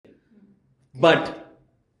But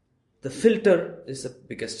the filter is the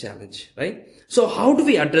biggest challenge, right? So how do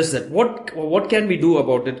we address that? What can we do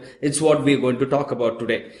about it? It's what we're going to talk about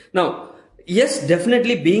today. Now, yes,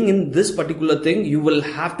 definitely being in this particular thing,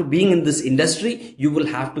 being in this industry, you will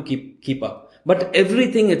have to keep up. But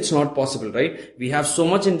everything, it's not possible, right? We have so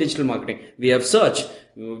much in digital marketing. We have search,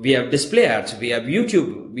 we have display ads, we have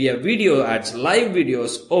YouTube, we have video ads, live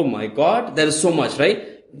videos. Oh my God, there is so much, right?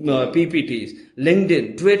 PPTs,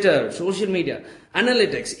 LinkedIn, Twitter, social media,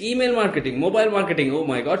 analytics, email marketing, mobile marketing. Oh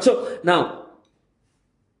my God. So now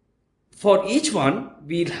for each one,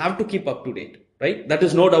 we'll have to keep up to date, right? That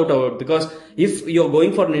is no doubt about it, because if you're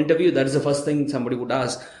going for an interview, that is the first thing somebody would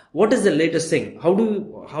ask. What is the latest thing? How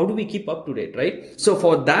do we keep up to date, right? So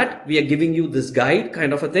for that, we are giving you this guide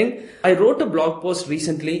kind of a thing. I wrote a blog post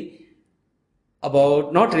recently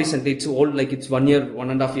not recently, it's old, like it's 1 year,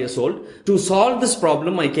 1.5 years old. To solve this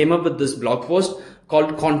problem, I came up with this blog post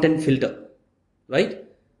called Content Filter, right?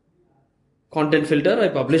 Content Filter, I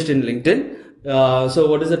published in LinkedIn. So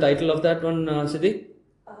what is the title of that one, Siddhi?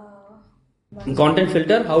 Content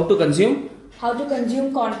Filter, how to consume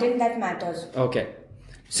content that matters. Okay.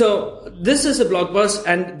 So this is a blog post,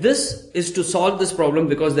 and this is to solve this problem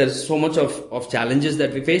because there's so much of challenges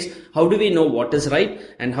that we face. How do we know what is right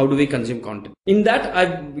and how do we consume content? In that,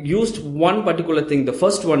 I've used one particular thing. The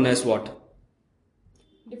first one is what?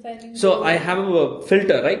 So I have a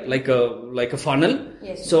filter, right? Like a funnel.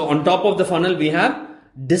 Yes. So on top of the funnel, we have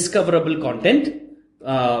discoverable content.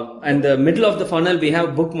 And the middle of the funnel, we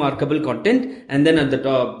have bookmarkable content. And then at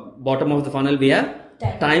the bottom of the funnel, we have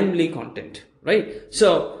timely content. Right.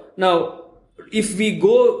 So now if we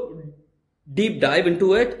go deep dive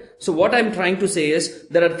into it, so what I'm trying to say is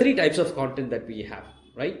there are 3 types of content that we have,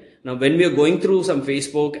 right? Now, when we are going through some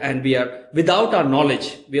Facebook and we are without our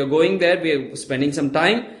knowledge, we are going there, we are spending some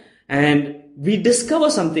time and we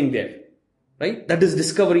discover something there, right? That is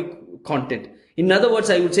discovery content. In other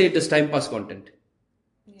words, I would say it is time pass content.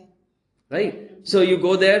 Yeah. Right. So you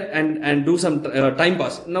go there and do some time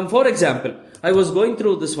pass. Now, for example, I was going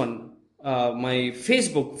through this one, my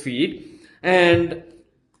Facebook feed, and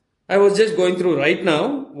I was just going through right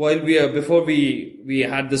now before we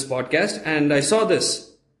had this podcast, and I saw this.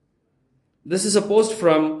 This is a post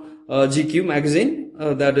from GQ magazine.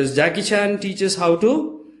 That is Jackie Chan teaches how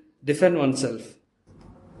to defend oneself.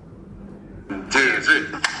 2, 3.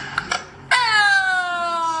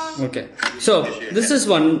 Okay, so this is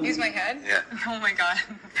one. Use my head? Yeah. Oh my God.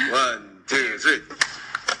 1, 2, 3.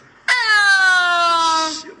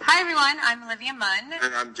 Hi everyone, I'm Olivia Munn.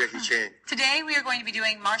 And I'm Jackie Chan. Today we are going to be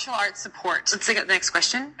doing martial arts support. Let's take up the next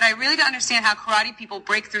question. I really don't understand how karate people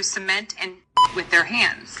break through cement and with their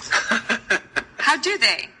hands. How do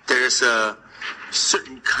they? There's a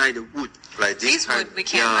certain kind of wood, like this These wood we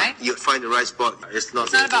can, right? You find the right spot. It's not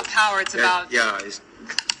about power, it's about it's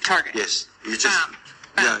target. yes. You just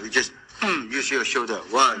you just use your shoulder.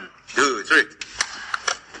 1, 2, 3.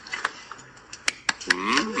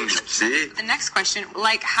 See? The next question,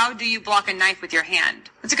 like, how do you block a knife with your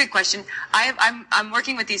hand? That's a good question. I'm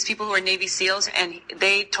working with these people who are Navy SEALs, and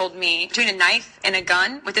they told me between a knife and a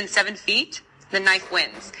gun, within 7 feet, the knife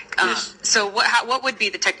wins. Yes. So what would be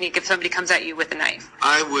the technique if somebody comes at you with a knife?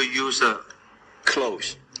 I will use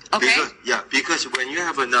close. Okay. Because when you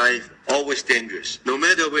have a knife, always dangerous. No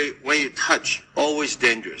matter when you touch, always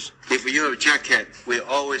dangerous. If you have a jacket, you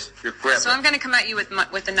grab. So I'm going to come at you with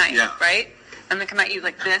the knife, right? I'm going to come at you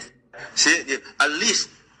like this. See, at least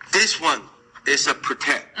this one is a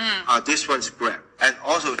protect. This one's grab. And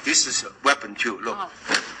also, this is a weapon too. Look. Oh.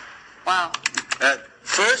 Wow.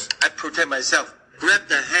 First, I protect myself. Grab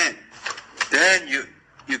the hand. Then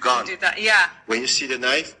you gone. Do that, yeah. When you see the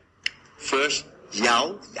knife, first,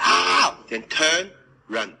 yow, then turn,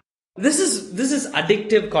 run. This is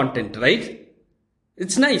addictive content, right?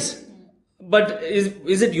 It's nice. But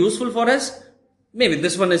is it useful for us? Maybe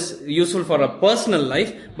this one is useful for a personal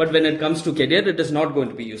life, but when it comes to career, it is not going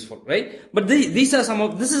to be useful, right? But these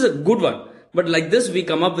are this is a good one. But like this, we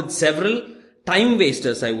come up with several time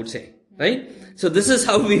wasters, I would say, right? So this is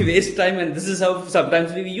how we waste time, and this is how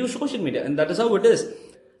sometimes we use social media, and that is how it is.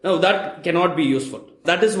 Now that cannot be useful.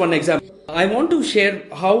 That is one example. I want to share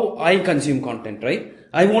how I consume content, right?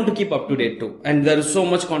 I want to keep up to date too. And there is so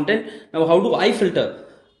much content. Now how do I filter?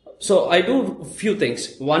 So I do a few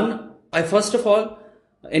things. One, first of all,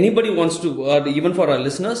 anybody wants to, even for our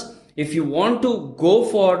listeners, if you want to go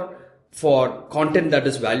for content that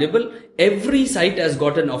is valuable, every site has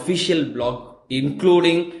got an official blog,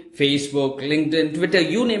 including Facebook, LinkedIn, Twitter,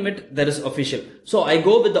 you name it, there is official. So I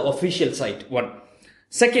go with the official site, one.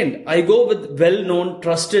 Second, I go with well-known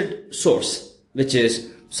trusted source, which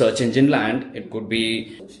is Search Engine Land. It could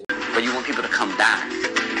be... But but you want people to come back.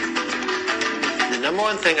 The number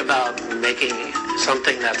one thing about making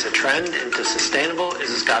something that's a trend into sustainable is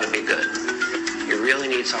it's got to be good. You really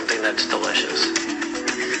need something that's delicious.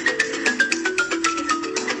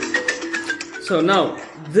 So now,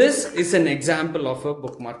 this is an example of a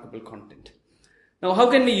bookmarkable content. Now, how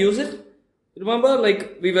can we use it? Remember,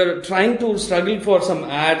 like, we were trying to struggle for some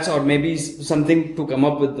ads or maybe something to come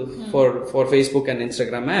up with for Facebook and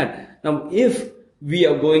Instagram ad. Now, if we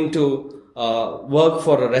are going to work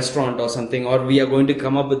for a restaurant or something, or we are going to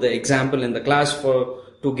come up with the example in the class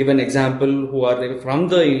to give an example who are from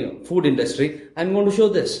the food industry, I'm going to show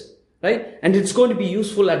this, right? And it's going to be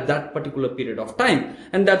useful at that particular period of time.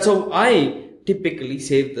 And that's how I typically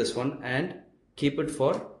save this one and keep it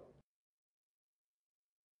for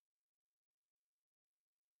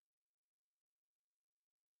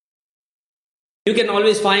You can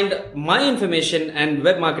always find my information and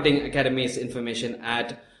Web Marketing Academy's information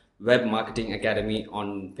at Web Marketing Academy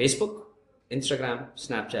on Facebook, Instagram,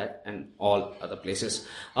 Snapchat, and all other places.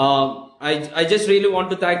 I just really want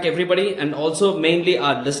to thank everybody, and also mainly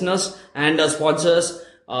our listeners and our sponsors.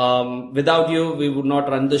 Without you, we would not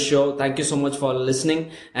run the show. Thank you so much for listening,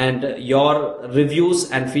 and your reviews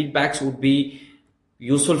and feedbacks would be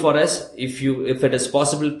useful for us. If it is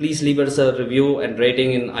possible, please leave us a review and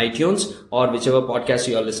rating in iTunes or whichever podcast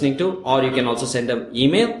you are listening to, or you can also send an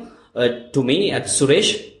email to me at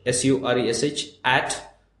Suresh, SURESH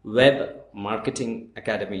at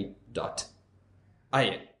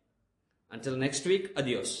webmarketingacademy.in. Until next week,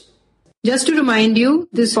 adios. Just to remind you,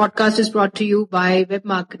 this podcast is brought to you by Web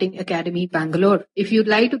Marketing Academy Bangalore. If you'd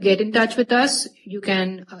like to get in touch with us, you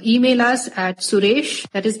can email us at Suresh,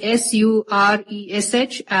 that is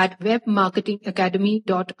SURESH at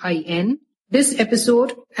webmarketingacademy.in. This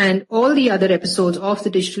episode and all the other episodes of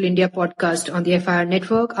the Digital India podcast on the FIR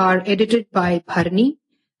network are edited by Bharani.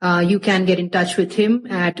 You can get in touch with him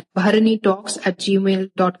at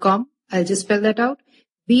bharanitalks@gmail.com. I'll just spell that out.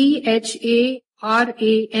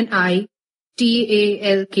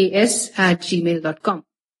 BHARANITALKS@gmail.com.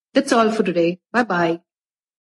 That's all for today. Bye-bye.